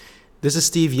This is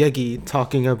Steve Yegge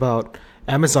talking about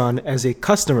Amazon as a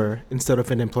customer instead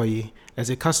of an employee, as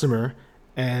a customer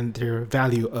and their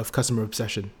value of customer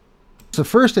obsession. So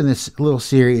first in this little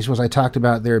series was I talked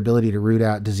about their ability to root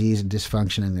out disease and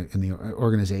dysfunction in the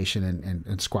organization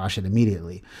and squash it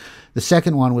immediately. The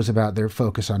second one was about their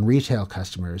focus on retail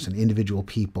customers and individual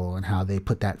people and how they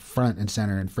put that front and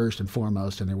center and first and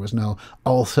foremost, and there was no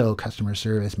also customer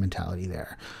service mentality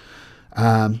there.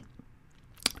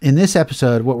 In this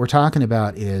episode, what we're talking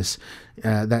about is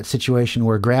that situation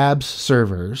where Grab's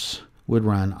servers would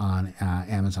run on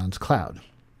Amazon's cloud.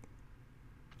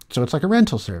 So it's like a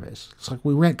rental service. It's like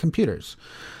we rent computers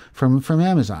from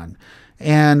Amazon.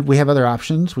 And we have other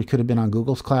options. We could have been on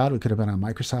Google's cloud. We could have been on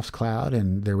Microsoft's cloud.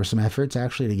 And there were some efforts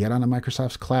actually to get onto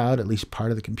Microsoft's cloud, at least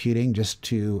part of the computing, just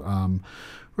to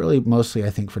really mostly, I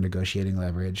think, for negotiating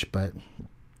leverage. But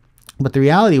the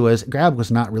reality was Grab was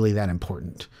not really that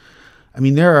important. I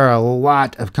mean, there are a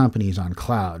lot of companies on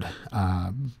cloud.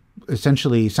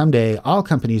 Essentially, someday, all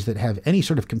companies that have any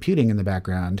sort of computing in the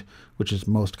background, which is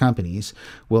most companies,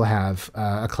 will have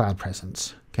a cloud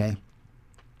presence, okay?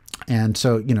 And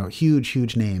so,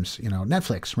 huge names.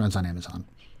 Netflix runs on Amazon.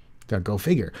 Go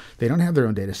figure. They don't have their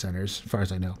own data centers, as far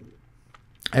as I know.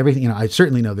 Everything, I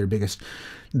certainly know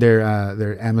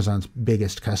they're Amazon's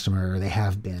biggest customer, or they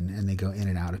have been, and they go in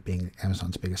and out of being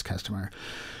Amazon's biggest customer.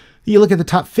 You look at the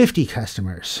top 50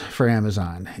 customers for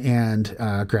Amazon, and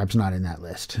Grab's not in that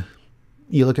list.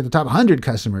 You look at the top 100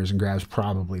 customers, and Grab's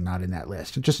probably not in that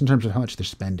list, just in terms of how much they're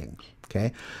spending.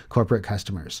 Okay, corporate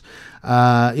customers,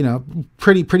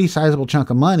 pretty sizable chunk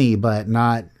of money, but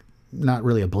not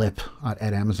really a blip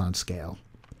at Amazon scale.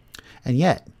 And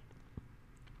yet,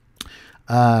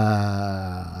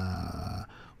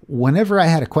 whenever I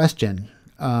had a question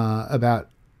about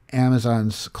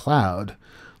Amazon's cloud,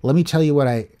 let me tell you what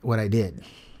I did.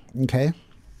 Okay.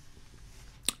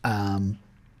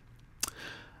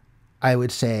 I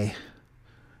would say,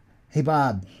 "Hey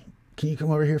Bob, can you come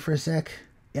over here for a sec?"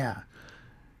 Yeah.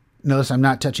 Notice I'm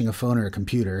not touching a phone or a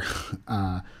computer.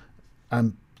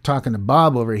 I'm talking to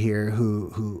Bob over here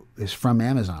who is from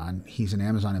Amazon. He's an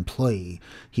Amazon employee.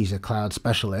 He's a cloud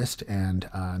specialist and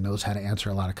knows how to answer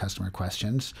a lot of customer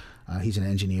questions. He's an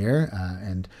engineer,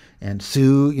 and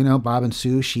Sue, Bob and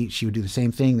Sue, she would do the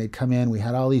same thing. They'd come in. We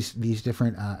had all these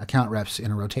different account reps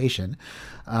in a rotation,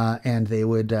 and they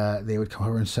would come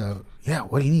over and say, "Yeah,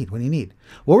 what do you need? What do you need?"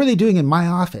 What were they doing in my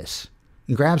office,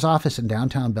 in Grab's office in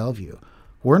downtown Bellevue?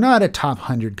 We're not a top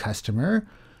 100 customer.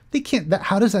 They can't.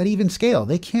 How does that even scale?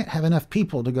 They can't have enough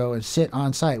people to go and sit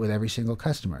on site with every single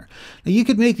customer. Now, you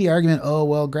could make the argument, oh,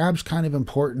 well, Grab's kind of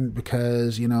important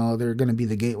because, they're going to be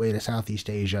the gateway to Southeast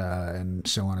Asia and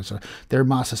so on and so on. They're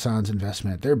Masasan's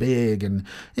investment. They're big. And,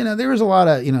 there was a lot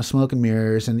of, smoke and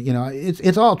mirrors. And,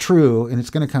 it's all true and it's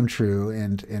going to come true.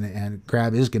 And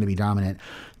Grab is going to be dominant.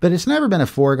 But it's never been a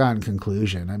foregone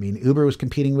conclusion. I mean, Uber was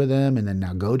competing with them, and then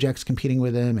now Gojek's competing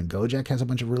with them, and Gojek has a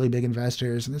bunch of really big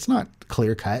investors, and it's not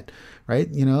clear cut, right?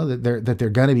 That they're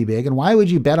going to be big. And why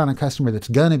would you bet on a customer that's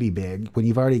going to be big when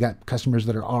you've already got customers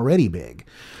that are already big?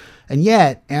 And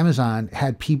yet, Amazon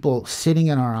had people sitting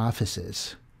in our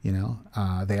offices.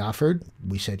 They offered,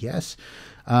 we said yes.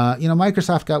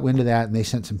 Microsoft got wind of that, and they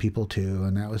sent some people too,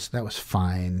 and that was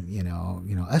fine.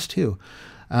 Us too.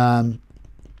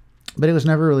 But it was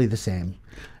never really the same.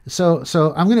 So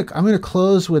I'm gonna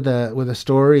close with a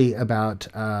story about.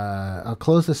 I'll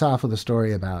close this off with a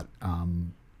story about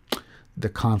the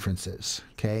conferences,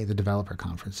 okay, the developer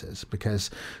conferences, because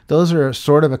those are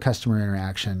sort of a customer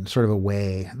interaction, sort of a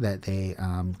way that they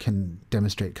can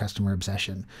demonstrate customer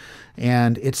obsession,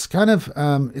 and it's kind of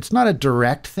it's not a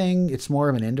direct thing; it's more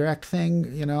of an indirect thing,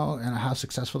 and how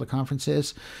successful the conference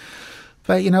is.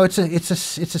 But it's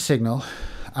a signal.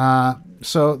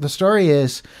 So the story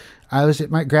is, I was at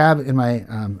my Grab in my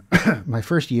my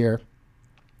first year.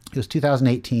 It was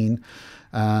 2018.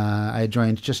 I had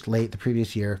joined just late the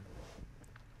previous year,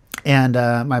 and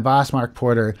my boss, Mark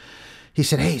Porter, he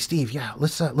said, "Hey, Steve, yeah,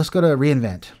 let's go to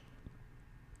reInvent."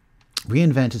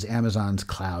 reInvent is Amazon's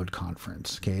cloud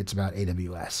conference. Okay, it's about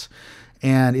AWS.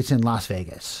 And it's in Las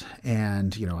Vegas.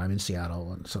 And, I'm in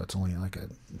Seattle, and so it's only like a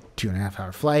 2.5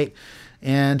 hour flight.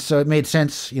 And so it made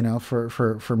sense,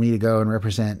 for me to go and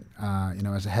represent,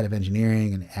 as a head of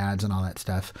engineering and ads and all that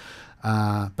stuff.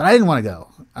 But I didn't want to go.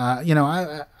 I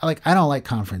don't like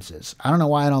conferences. I don't know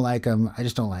why I don't like them. I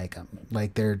just don't like them.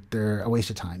 Like they're a waste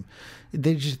of time.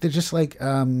 They're just like,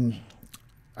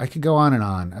 I could go on and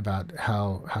on about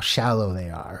how shallow they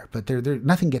are, but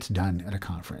nothing gets done at a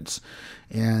conference,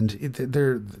 and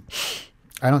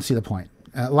I don't see the point.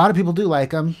 A lot of people do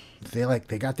like them.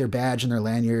 They got their badge and their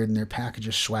lanyard and their package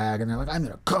of swag, and they're like, I'm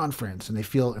at a conference, and they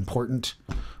feel important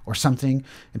or something.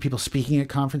 And people speaking at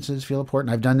conferences feel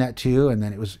important. I've done that too. And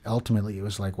then it was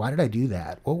like, why did I do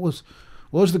that? What was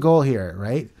the goal here,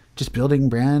 right? Just building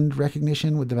brand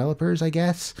recognition with developers, I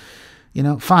guess.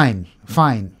 Fine.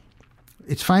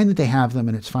 It's fine that they have them,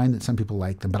 and it's fine that some people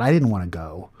like them, but I didn't want to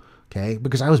go, okay?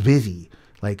 Because I was busy.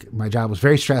 Like, my job was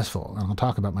very stressful, and I'll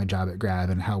talk about my job at Grab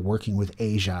and how working with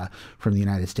Asia from the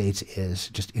United States is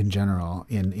just in general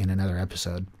in another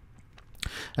episode.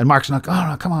 And Mark's like, oh,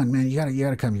 no, come on, man, you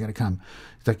gotta come.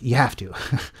 It's like, you have to.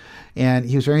 And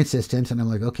he was very insistent, and I'm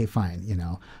like, okay, fine,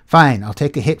 fine. I'll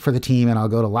take a hit for the team, and I'll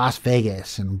go to Las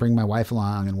Vegas and bring my wife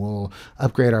along, and we'll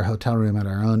upgrade our hotel room on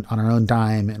our own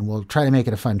dime, and we'll try to make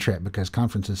it a fun trip because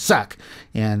conferences suck,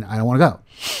 and I don't want to go.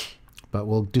 But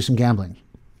we'll do some gambling.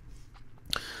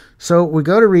 So we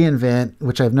go to reInvent,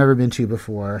 which I've never been to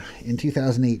before, in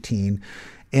 2018.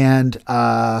 And,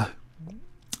 I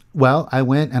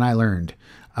went and I learned.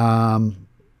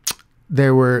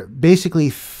 There were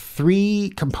basically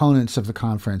 3 components of the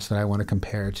conference that I want to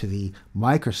compare to the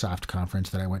Microsoft conference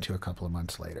that I went to a couple of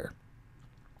months later.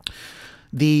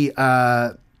 The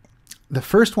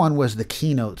first one was the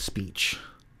keynote speech.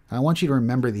 I want you to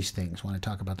remember these things when I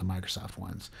talk about the Microsoft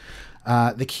ones.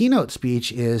 The keynote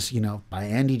speech is, by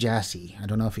Andy Jassy. I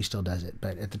don't know if he still does it,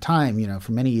 but at the time,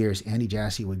 for many years, Andy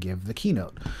Jassy would give the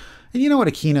keynote. And you know what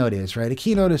a keynote is, right? A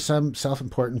keynote is some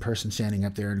self-important person standing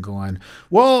up there and going,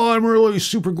 well, I'm really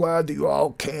super glad that you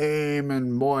all came,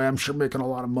 and boy, I'm sure making a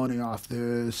lot of money off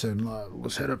this, and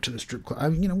let's head up to the strip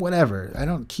club.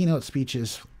 Whatever. Keynote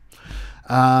speeches.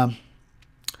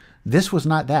 This was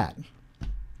not that.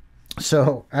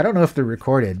 So I don't know if they're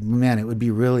recorded. Man, it would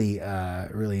be really,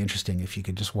 really interesting if you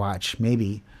could just watch.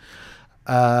 Maybe.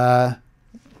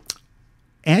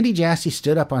 Andy Jassy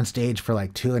stood up on stage for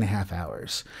like 2.5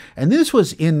 hours. And this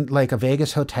was in like a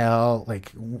Vegas hotel,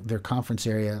 like their conference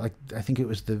area. Like, I think it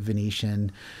was the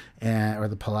Venetian or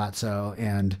the Palazzo.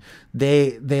 And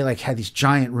they like had these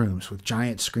giant rooms with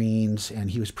giant screens,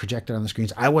 and he was projected on the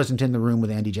screens. I wasn't in the room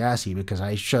with Andy Jassy because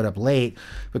I showed up late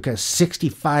because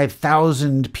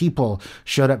 65,000 people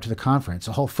showed up to the conference.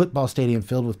 A whole football stadium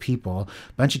filled with people,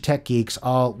 a bunch of tech geeks,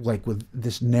 all like with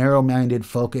this narrow-minded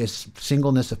focus,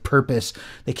 singleness of purpose.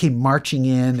 They came marching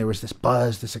in. There was this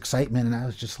buzz, this excitement, and I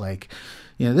was just like,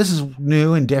 this is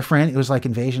new and different. It was like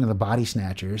Invasion of the Body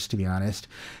Snatchers, to be honest.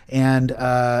 And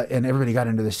everybody got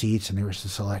into the seats, and there was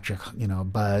this electric,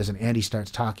 buzz, and Andy starts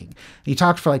talking. And he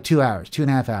talked for like 2 hours,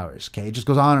 2.5 hours, okay? It just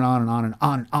goes on and on and on and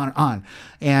on and on and on.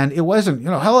 And it wasn't,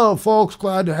 hello, folks,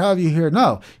 glad to have you here.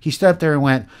 No, he stepped there and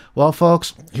went, well,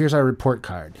 folks, here's our report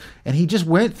card. And he just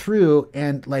went through,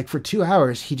 and like for 2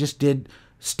 hours, he just did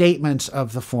statements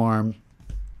of the form,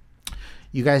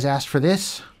 you guys asked for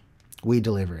this, we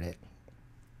delivered it.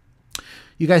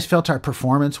 You guys felt our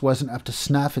performance wasn't up to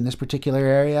snuff in this particular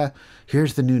area.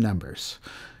 Here's the new numbers.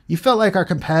 You felt like our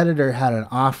competitor had an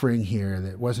offering here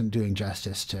that wasn't doing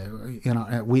justice to,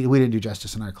 we didn't do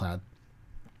justice in our cloud.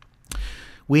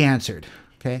 We answered,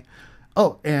 okay?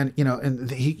 Oh, and,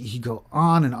 he go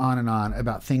on and on and on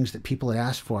about things that people had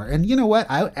asked for. And you know what?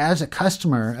 As a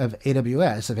customer of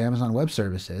AWS, of Amazon Web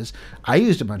Services, I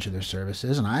used a bunch of their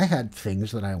services, and I had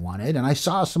things that I wanted, and I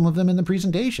saw some of them in the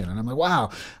presentation. And I'm like,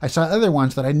 wow. I saw other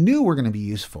ones that I knew were going to be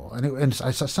useful. And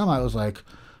I saw some I was like,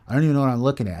 I don't even know what I'm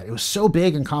looking at. It was so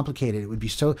big and complicated. It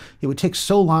would take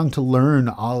so long to learn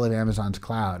all of Amazon's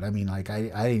cloud. I mean, like, I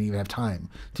didn't even have time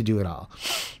to do it all.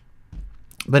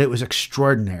 But it was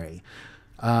extraordinary.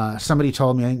 Somebody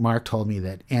told me, I think Mark told me,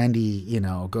 that Andy,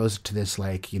 goes to this,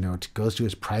 goes to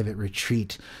his private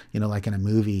retreat, like in a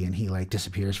movie, and he like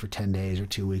disappears for 10 days or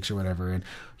 2 weeks or whatever, and,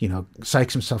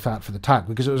 psychs himself out for the talk,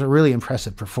 because it was a really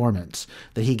impressive performance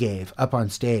that he gave up on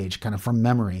stage, kind of from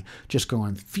memory, just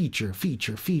going feature,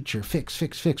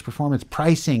 fix, performance,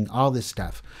 pricing, all this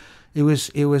stuff. It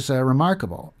was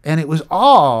remarkable. And it was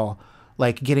all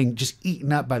like getting just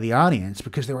eaten up by the audience,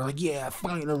 because they were like, yeah,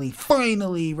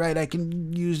 finally, right, I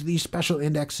can use these special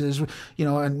indexes,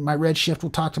 and my Redshift will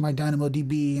talk to my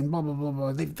DynamoDB and blah, blah, blah,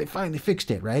 blah. They finally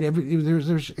fixed it, right?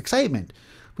 There's excitement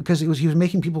because he was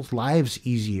making people's lives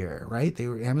easier, right?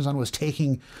 Amazon was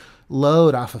taking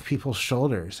load off of people's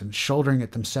shoulders and shouldering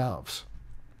it themselves.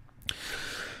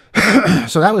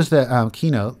 So that was the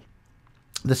keynote.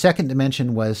 The second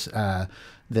dimension was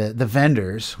the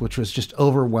vendors, which was just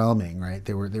overwhelming, right?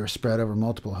 They were spread over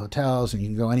multiple hotels, and you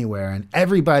can go anywhere, and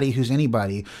everybody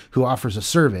who offers a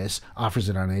service offers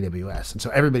it on AWS. And so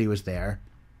everybody was there.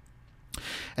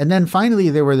 And then finally,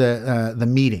 there were the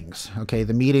meetings. Okay,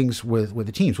 the meetings with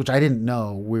the teams, which I didn't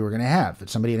know we were going to have. But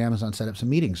somebody at Amazon set up some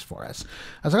meetings for us.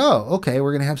 I was like, oh, okay,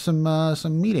 we're going to have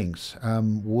some meetings.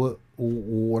 Who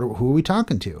are we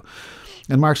talking to?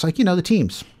 And Mark's like, the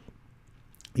teams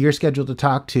you're scheduled to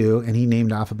talk to, and he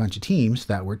named off a bunch of teams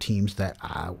that were teams that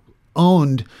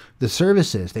owned the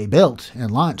services. They built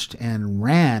and launched and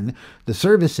ran the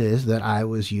services that I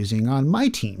was using on my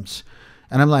teams.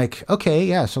 And I'm like, okay,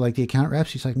 yeah. So like the account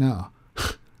reps, he's like, no,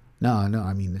 no,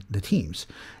 I mean the teams.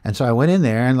 And so I went in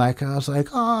there and like, I was like,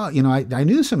 oh, I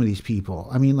knew some of these people.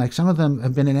 I mean, like some of them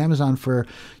have been at Amazon for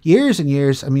years and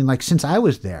years. I mean, like since I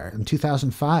was there in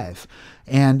 2005.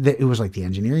 And it was like the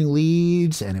engineering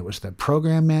leads, and it was the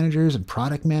program managers and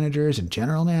product managers and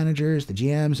general managers, the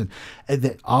GMs, and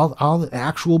all the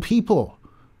actual people,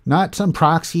 not some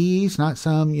proxies, not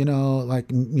some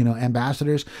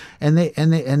ambassadors. And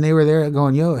they were there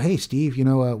going, yo, hey Steve,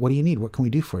 what do you need? What can we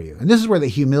do for you? And this is where the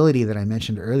humility that I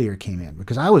mentioned earlier came in,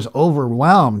 because I was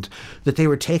overwhelmed that they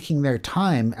were taking their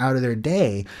time out of their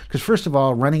day. Because first of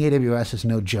all, running AWS is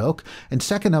no joke, and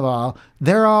second of all,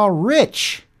 they're all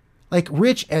rich. Like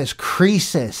rich as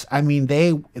Croesus. I mean,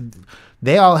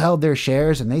 they all held their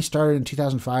shares, and they started in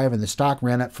 2005, and the stock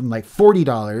ran up from like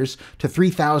 $40 to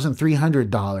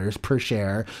 $3,300 per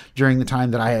share during the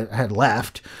time that I had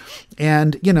left.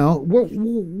 And,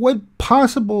 what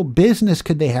possible business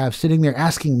could they have sitting there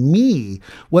asking me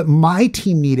what my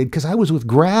team needed? Because I was with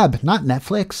Grab, not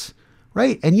Netflix.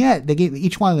 Right. And yet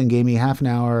each one of them gave me half an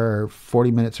hour or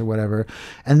 40 minutes or whatever.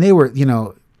 And they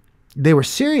were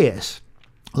serious.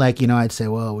 Like, I'd say,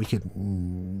 well, we could,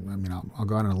 I'll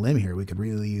go out on a limb here. We could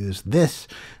really use this.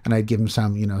 And I'd give them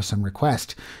some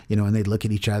request, and they'd look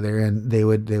at each other and they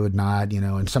would nod,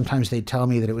 and sometimes they'd tell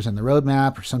me that it was in the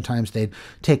roadmap, or sometimes they'd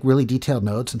take really detailed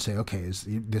notes and say, okay,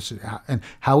 and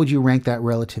how would you rank that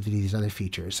relative to these other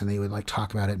features? And they would like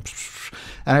talk about it.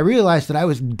 And I realized that I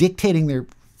was dictating their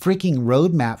freaking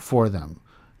roadmap for them.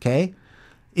 Okay.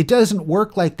 It doesn't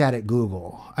work like that at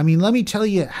Google. I mean, let me tell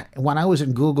you, when I was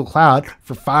in Google Cloud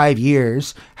for 5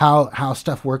 years, how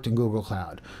stuff worked in Google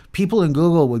Cloud. People in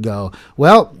Google would go,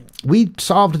 well, we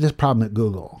solved this problem at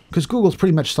Google, because Google's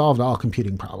pretty much solved all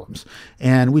computing problems.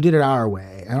 And we did it our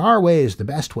way. And our way is the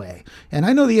best way. And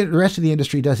I know the rest of the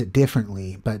industry does it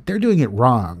differently, but they're doing it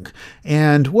wrong.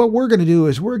 And what we're going to do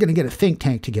is we're going to get a think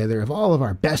tank together of all of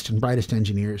our best and brightest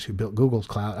engineers who built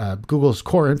Google's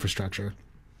core infrastructure.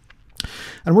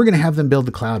 And we're going to have them build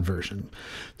the cloud version.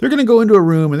 They're going to go into a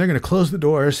room and they're going to close the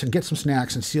doors and get some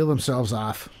snacks and seal themselves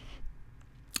off.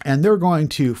 And they're going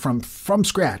to, from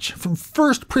scratch, from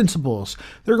first principles,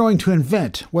 they're going to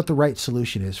invent what the right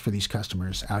solution is for these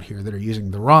customers out here that are using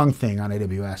the wrong thing on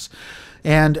AWS.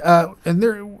 And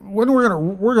we're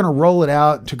going to roll it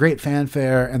out to great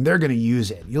fanfare, and they're going to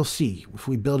use it. You'll see, if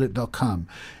we build it, they'll come,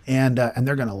 and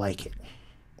they're going to like it.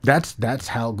 That's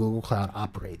how Google Cloud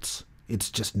operates. It's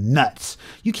just nuts.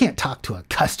 You can't talk to a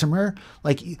customer.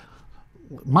 Like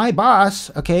my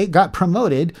boss, okay, got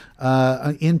promoted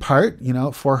in part,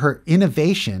 for her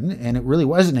innovation, and it really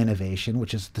was an innovation,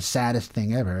 which is the saddest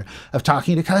thing ever, of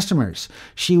talking to customers.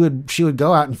 She would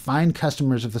go out and find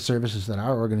customers of the services that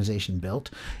our organization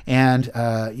built, and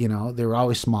they were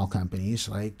always small companies,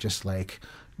 just like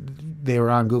they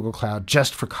were on Google Cloud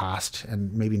just for cost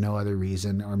and maybe no other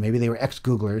reason, or maybe they were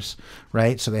ex-Googlers,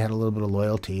 right? So they had a little bit of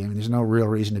loyalty. I mean, there's no real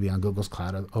reason to be on Google's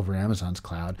cloud over Amazon's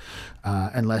cloud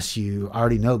unless you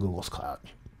already know Google's cloud.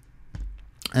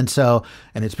 And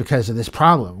it's because of this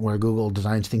problem where Google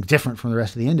designs things different from the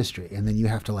rest of the industry. And then you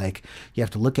have to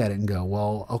look at it and go,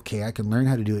 well, okay, I can learn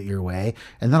how to do it your way,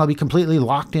 and then I'll be completely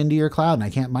locked into your cloud and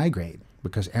I can't migrate,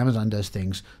 because Amazon does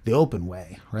things the open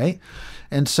way, right?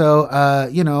 And so,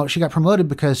 she got promoted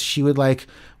because she would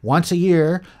once a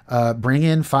year bring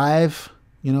in 5,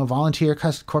 volunteer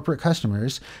corporate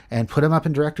customers and put them up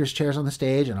in directors' chairs on the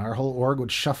stage, and our whole org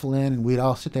would shuffle in, and we'd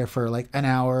all sit there for an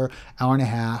hour, hour and a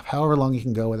half, however long you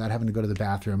can go without having to go to the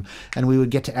bathroom. And we would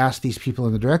get to ask these people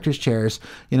in the directors' chairs,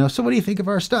 so what do you think of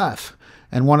our stuff?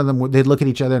 And one of them, they'd look at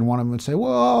each other, and one of them would say,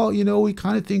 well, we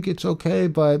kind of think it's okay,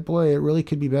 but boy, it really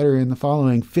could be better in the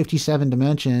following 57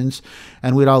 dimensions.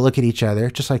 And we'd all look at each other,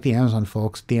 just like the Amazon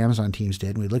teams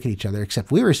did. And we'd look at each other,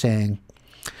 except we were saying,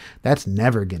 that's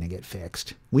never going to get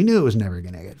fixed. We knew it was never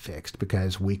going to get fixed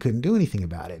because we couldn't do anything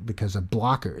about it because of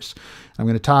blockers. I'm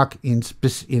going to talk in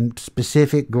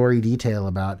specific gory detail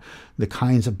about the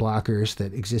kinds of blockers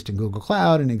that exist in Google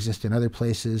Cloud and exist in other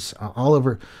places all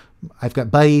over. I've got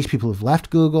buddies, people who've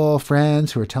left Google,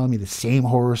 friends who are telling me the same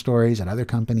horror stories at other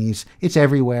companies. It's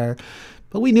everywhere.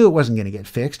 But we knew it wasn't going to get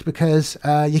fixed because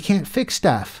you can't fix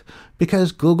stuff.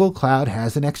 Because Google Cloud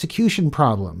has an execution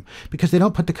problem. Because they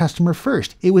don't put the customer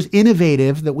first. It was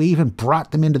innovative that we even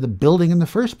brought them into the building in the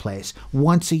first place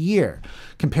once a year.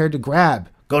 Compared to Grab,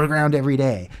 go to ground every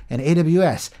day. And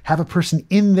AWS, have a person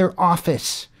in their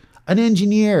office. An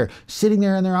engineer sitting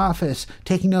there in their office,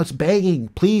 taking notes, begging,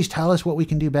 please tell us what we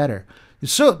can do better.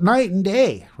 It's so night and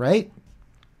day, right?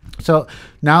 So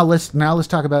now let's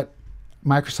talk about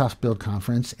Microsoft Build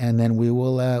Conference, and then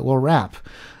we'll wrap.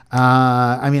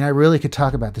 I really could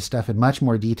talk about this stuff in much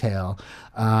more detail,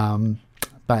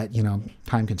 but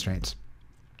time constraints.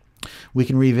 We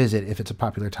can revisit if it's a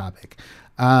popular topic.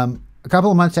 A couple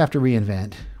of months after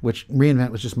reInvent, which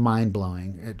reInvent was just mind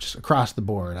blowing, it just across the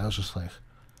board. I was just like,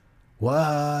 what?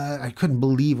 I couldn't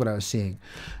believe what I was seeing.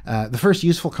 The first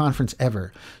useful conference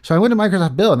ever. So I went to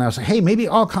Microsoft Build and I was like, hey, maybe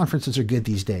all conferences are good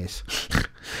these days.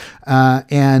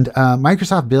 And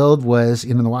Microsoft Build was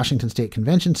in the Washington State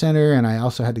Convention Center. And I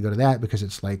also had to go to that because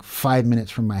it's like 5 minutes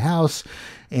from my house.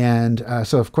 And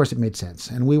so, of course, it made sense.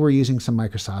 And we were using some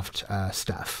Microsoft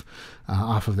stuff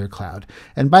off of their cloud.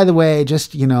 And by the way,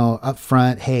 just, up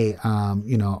front, hey,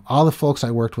 all the folks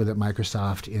I worked with at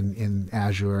Microsoft in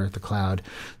Azure, the cloud,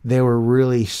 they were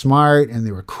really smart and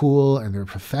they were cool and they were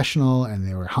professional and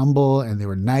they were humble and they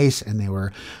were nice and they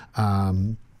were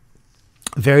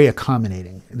very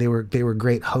accommodating. They were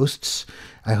great hosts.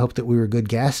 I hope that we were good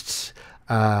guests.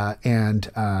 And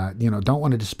don't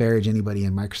want to disparage anybody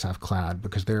in Microsoft Cloud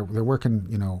because they're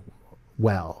working,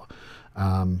 well.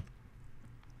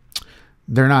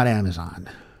 They're not Amazon,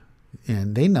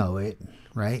 and they know it,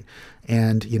 right?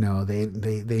 And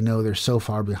they know they're so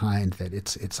far behind that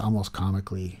it's almost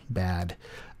comically bad.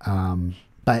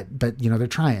 But they're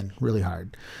trying really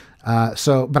hard.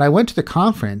 But I went to the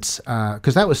conference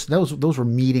because those were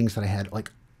meetings that I had like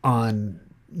on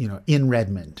in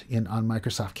Redmond on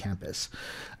Microsoft campus.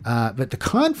 But the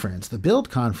conference, the Build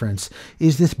conference,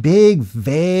 is this big,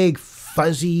 vague,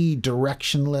 fuzzy,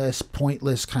 directionless,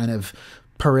 pointless kind of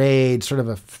parade, sort of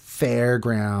a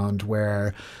fairground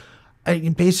where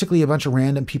basically a bunch of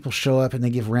random people show up and they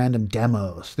give random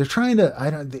demos. They're trying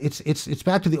to, it's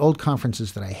back to the old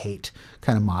conferences that I hate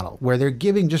kind of model where they're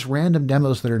giving just random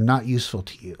demos that are not useful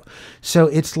to you. So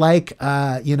it's like,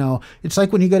 it's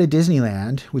like when you go to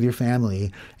Disneyland with your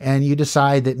family and you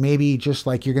decide that maybe just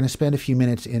like you're going to spend a few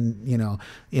minutes in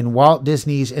Walt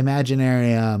Disney's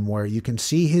Imaginarium where you can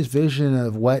see his vision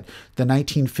of what the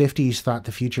 1950s thought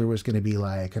the future was going to be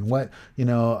like and what,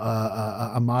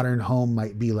 a modern home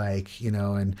might be like.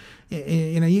 And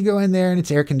you go in there and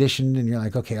it's air conditioned and you're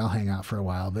like, okay, I'll hang out for a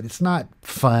while, but it's not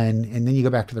fun. And then you go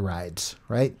back to the rides,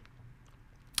 right?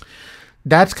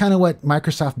 That's kind of what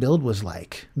Microsoft Build was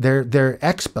like. Their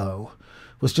expo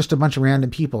was just a bunch of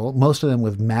random people, most of them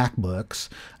with MacBooks,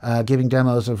 giving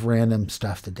demos of random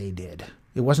stuff that they did.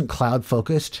 It wasn't cloud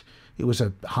focused. It was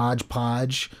a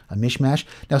hodgepodge, a mishmash.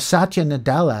 Now, Satya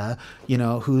Nadella,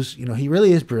 who's, he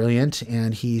really is brilliant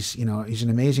and he's an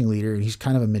amazing leader and he's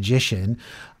kind of a magician.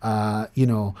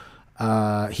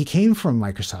 He came from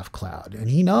Microsoft Cloud and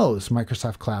he knows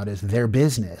Microsoft Cloud is their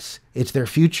business. It's their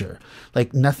future.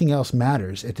 Like nothing else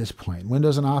matters at this point.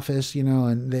 Windows and Office,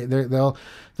 and they'll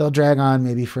drag on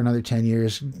maybe for another 10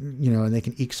 years, and they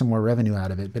can eke some more revenue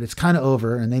out of it, but it's kind of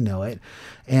over and they know it.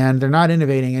 And they're not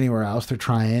innovating anywhere else. They're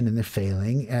trying and they're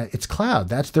failing. It's cloud.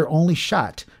 That's their only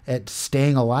shot at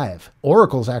staying alive.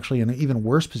 Oracle's actually in an even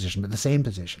worse position, but the same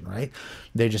position, right?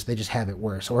 They just have it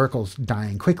worse. Oracle's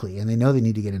dying quickly and they know they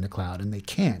need to get into cloud and they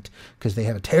can't because they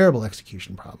have a terrible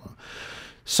execution problem.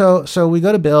 So we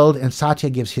go to Build and Satya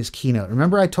gives his keynote.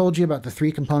 Remember I told you about the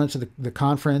 3 components of the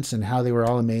conference and how they were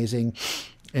all amazing.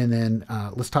 And then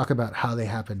let's talk about how they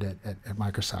happened at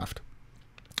Microsoft.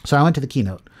 So I went to the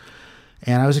keynote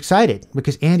and I was excited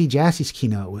because Andy Jassy's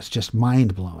keynote was just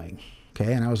mind-blowing.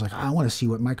 Okay, and I was like, I want to see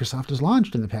what Microsoft has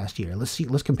launched in the past year.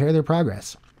 Let's compare their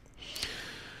progress.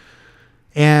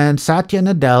 And Satya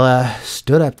Nadella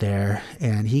stood up there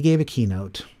and he gave a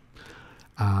keynote.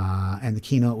 And the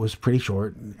keynote was pretty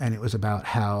short, and it was about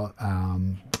how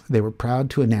they were proud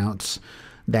to announce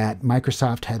that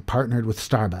Microsoft had partnered with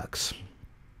Starbucks,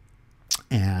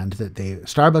 and that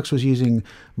Starbucks was using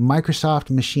Microsoft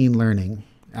machine learning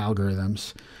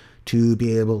algorithms to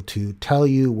be able to tell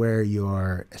you where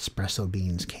your espresso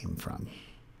beans came from.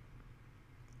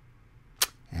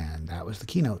 And that was the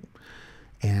keynote.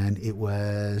 And it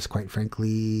was, quite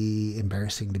frankly,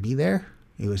 embarrassing to be there.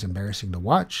 It was embarrassing to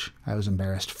watch. I was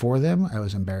embarrassed for them. I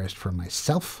was embarrassed for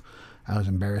myself. I was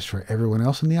embarrassed for everyone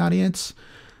else in the audience.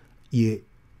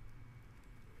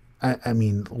 I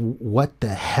mean, what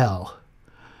the hell?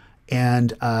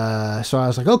 And so I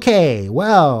was like, okay,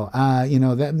 well,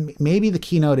 that maybe the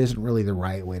keynote isn't really the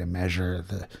right way to measure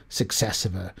the success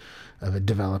of a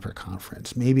developer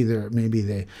conference. Maybe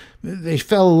they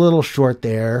fell a little short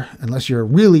there, unless you're a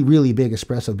really, really big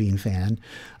espresso bean fan.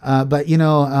 But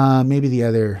maybe the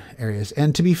other areas.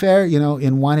 And to be fair,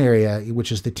 in one area,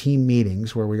 which is the team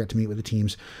meetings, where we got to meet with the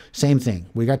teams, same thing.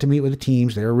 We got to meet with the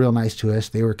teams. They were real nice to us.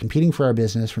 They were competing for our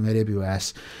business from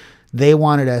AWS. They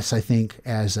wanted us, I think,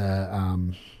 as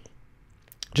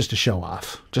just to show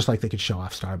off, just like they could show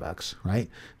off Starbucks, right?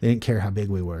 They didn't care how big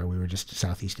we were. We were just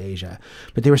Southeast Asia,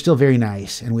 but they were still very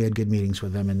nice, and we had good meetings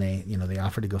with them, and they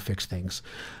offered to go fix things.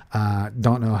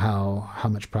 Don't know how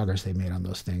much progress they made on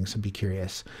those things. I'd be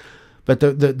curious. But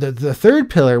the third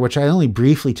pillar, which I only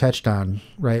briefly touched on,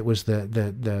 right, was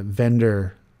the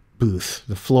vendor booth,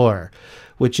 the floor,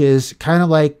 which is kind of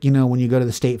like, when you go to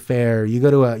the state fair, you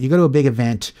go to a big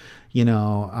event, an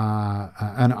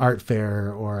art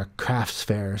fair or a crafts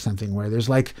fair or something, where there's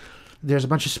a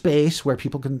bunch of space where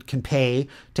people can pay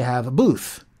to have a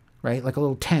booth, right? Like a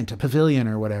little tent, a pavilion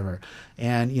or whatever.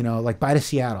 And, like by to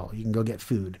Seattle, you can go get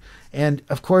food. And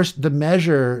of course,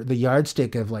 the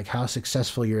yardstick of like how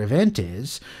successful your event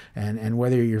is and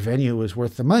whether your venue was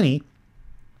worth the money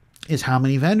is how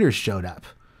many vendors showed up.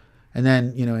 And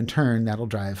then, in turn, that'll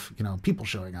drive, people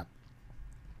showing up.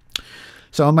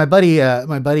 So my buddy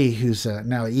who's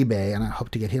now at eBay, and I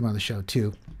hope to get him on the show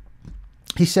too,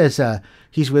 he says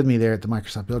he's with me there at the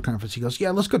Microsoft Build Conference. He goes, yeah,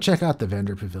 let's go check out the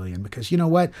vendor pavilion, because you know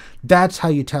what? That's how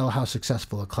you tell how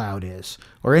successful a cloud is,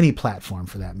 or any platform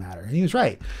for that matter. And he was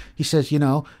right. He says, you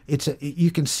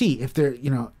can see if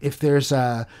there's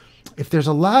a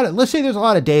lot of, let's say there's a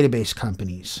lot of database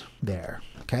companies there,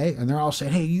 okay? And they're all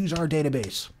saying, hey, use our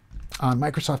database on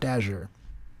Microsoft Azure.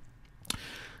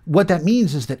 What that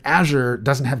means is that Azure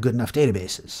doesn't have good enough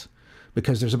databases,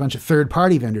 because there's a bunch of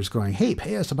third-party vendors going, hey,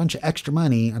 pay us a bunch of extra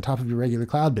money on top of your regular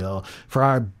cloud bill for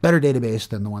our better database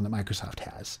than the one that Microsoft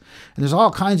has. And there's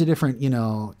all kinds of different,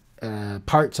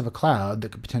 parts of a cloud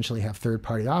that could potentially have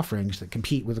third-party offerings that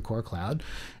compete with the core cloud.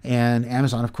 And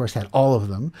Amazon, of course, had all of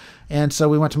them. And so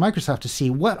we went to Microsoft to see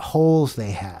what holes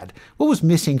they had, what was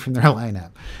missing from their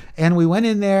lineup. And we went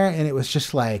in there, and it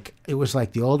was like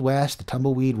the Old West. The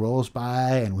tumbleweed rolls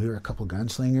by, and we were a couple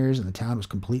gunslingers, and the town was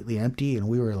completely empty, and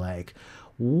we were like,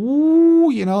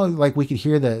 ooh, like we could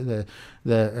hear the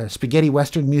spaghetti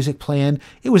Western music playing.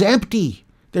 It was empty.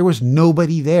 There was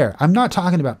nobody there. I'm not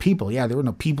talking about people. Yeah, there were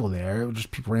no people there. It was just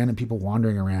random people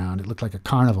wandering around. It looked like a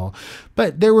carnival.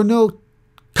 But there were no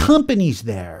companies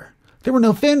there. There were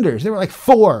no vendors. There were like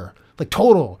 4, like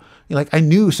total. I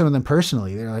knew some of them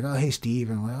personally. They're like, oh, hey, Steve.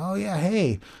 And I'm like, oh, yeah,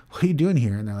 hey, what are you doing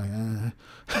here? And they're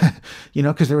like,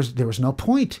 because there was no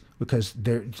point, because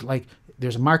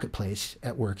there's a marketplace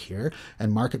at work here,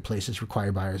 and marketplaces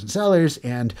require buyers and sellers,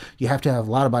 and you have to have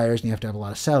a lot of buyers and you have to have a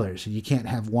lot of sellers. So you can't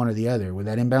have one or the other. With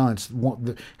that imbalance,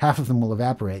 half of them will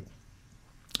evaporate.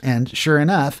 And sure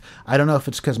enough, I don't know if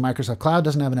it's because Microsoft Cloud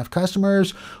doesn't have enough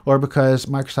customers, or because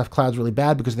Microsoft Cloud's really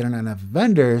bad because they don't have enough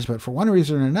vendors, but for one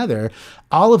reason or another,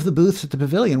 all of the booths at the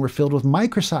pavilion were filled with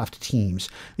Microsoft teams.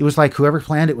 It was like whoever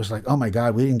planned it was like, oh my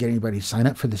God, we didn't get anybody to sign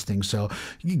up for this thing. So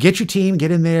get your team,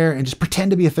 get in there, and just pretend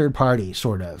to be a third party,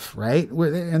 sort of, right?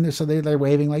 And so they're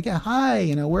waving like, yeah,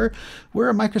 hi, we're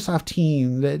a Microsoft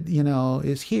team that,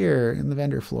 is here in the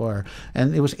vendor floor.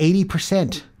 And it was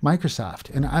 80%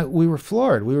 Microsoft. And we were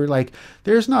floored. We were like,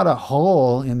 there's not a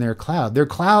hole in their cloud. Their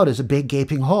cloud is a big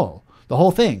gaping hole, the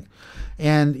whole thing.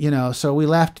 And, so we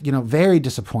left, very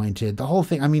disappointed. The whole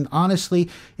thing, I mean, honestly,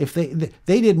 if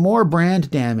they did more brand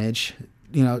damage,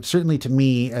 certainly to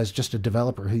me as just a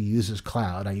developer who uses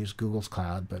cloud, I use Google's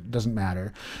cloud, but it doesn't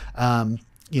matter.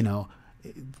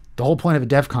 The whole point of a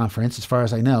dev conference, as far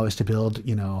as I know, is to build,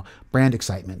 brand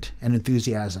excitement and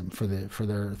enthusiasm for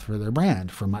their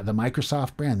brand, for the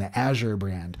Microsoft brand, the Azure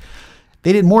brand.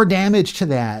 They did more damage to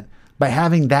that by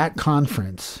having that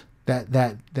conference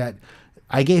that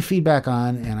I gave feedback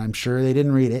on, and I'm sure they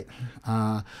didn't read it,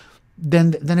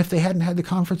 than if they hadn't had the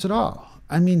conference at all.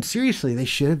 I mean, seriously, they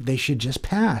should just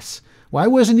pass. Why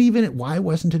wasn't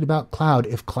it about cloud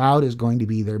if cloud is going to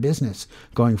be their business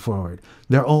going forward?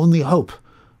 Their only hope,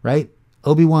 right?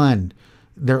 Obi-Wan,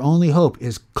 their only hope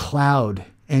is cloud,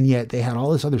 and yet they had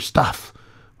all this other stuff,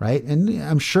 right? And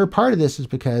I'm sure part of this is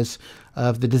because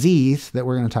of the disease that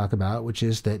we're going to talk about, which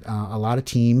is that a lot of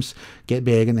teams get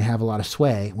big and they have a lot of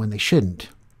sway when they shouldn't.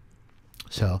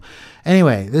 So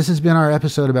anyway, this has been our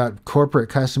episode about corporate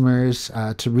customers.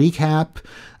 To recap,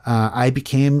 I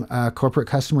became a corporate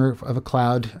customer of a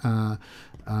cloud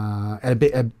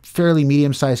a fairly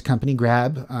medium-sized company,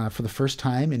 Grab, for the first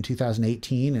time in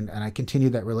 2018, and I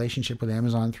continued that relationship with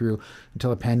Amazon through until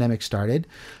the pandemic started.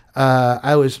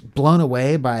 I was blown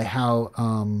away by how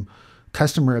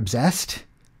customer obsessed.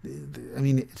 I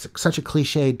mean, it's such a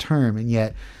cliched term, and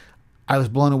yet I was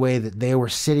blown away that they were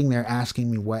sitting there asking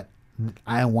me what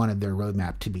I wanted their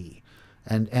roadmap to be.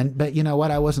 But you know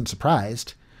what? I wasn't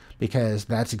surprised, because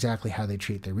that's exactly how they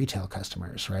treat their retail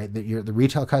customers, right? The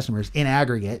retail customers in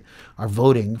aggregate are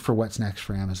voting for what's next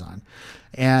for Amazon.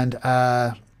 And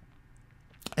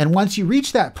once you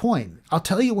reach that point, I'll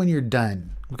tell you when you're done,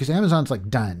 because Amazon's like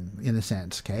done in a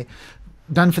sense, okay?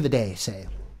 Done for the day, say.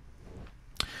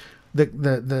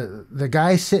 The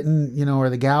guy sitting, or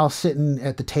the gal sitting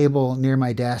at the table near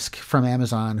my desk from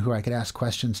Amazon who I could ask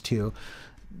questions to,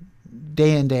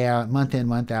 day in, day out, month in,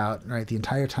 month out, right? The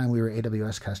entire time we were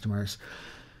AWS customers,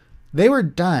 they were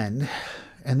done,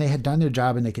 and they had done their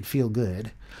job, and they could feel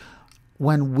good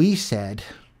when we said,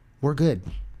 "We're good.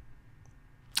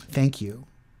 Thank you.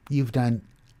 You've done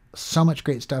so much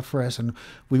great stuff for us, and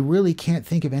we really can't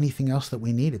think of anything else that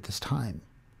we need at this time.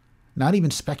 Not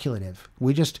even speculative.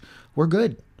 We're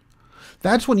good."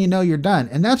 That's when you know you're done,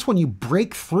 and that's when you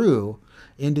break through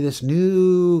into this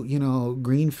new,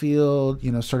 greenfield,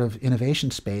 sort of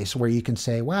innovation space where you can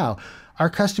say, wow,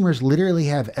 our customers literally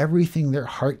have everything their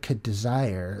heart could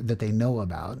desire that they know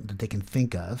about, that they can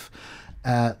think of.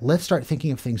 Let's start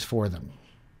thinking of things for them,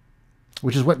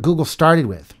 which is what Google started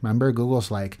with. Remember, Google's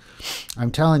like,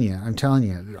 I'm telling you,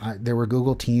 there were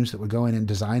Google teams that would go in and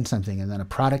design something, and then a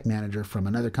product manager from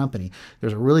another company.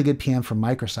 There's a really good PM from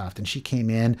Microsoft, and she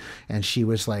came in, and she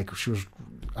was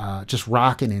just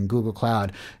rocking in Google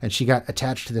Cloud, and she got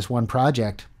attached to this one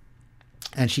project,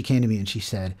 and she came to me and she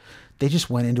said, they just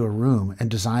went into a room and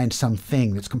designed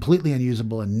something that's completely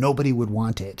unusable and nobody would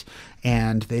want it,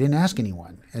 and they didn't ask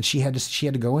anyone. And she had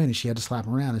to go in and she had to slap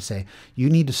them around and say, you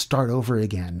need to start over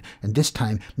again, and this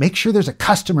time make sure there's a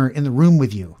customer in the room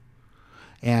with you.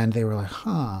 And they were like,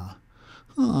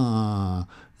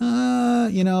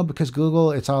 because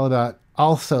Google, it's all about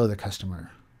also the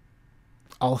customer.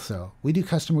 Also, we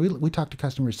talk to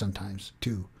customers sometimes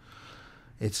too.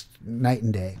 It's night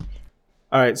and day.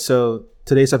 All right, so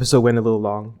today's episode went a little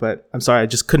long, but I'm sorry, I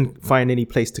just couldn't find any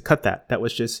place to cut that. That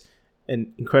was just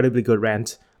an incredibly good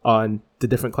rant on the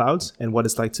different clouds and what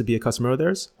it's like to be a customer of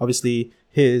theirs. Obviously,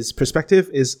 his perspective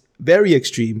is very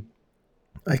extreme.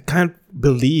 I can't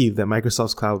believe that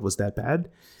Microsoft's cloud was that bad.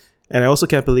 And I also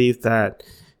can't believe that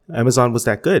Amazon was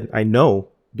that good. I know,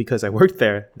 because I worked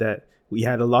there, that we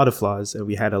had a lot of flaws and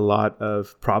we had a lot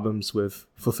of problems with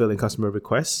fulfilling customer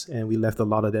requests, and we left a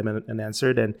lot of them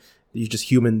unanswered, and you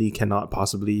just humanly cannot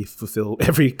possibly fulfill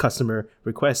every customer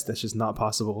request. That's just not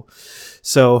possible.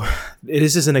 So it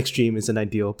is just an extreme. It's an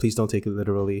ideal. Please don't take it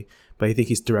literally, but I think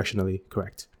he's directionally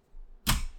correct.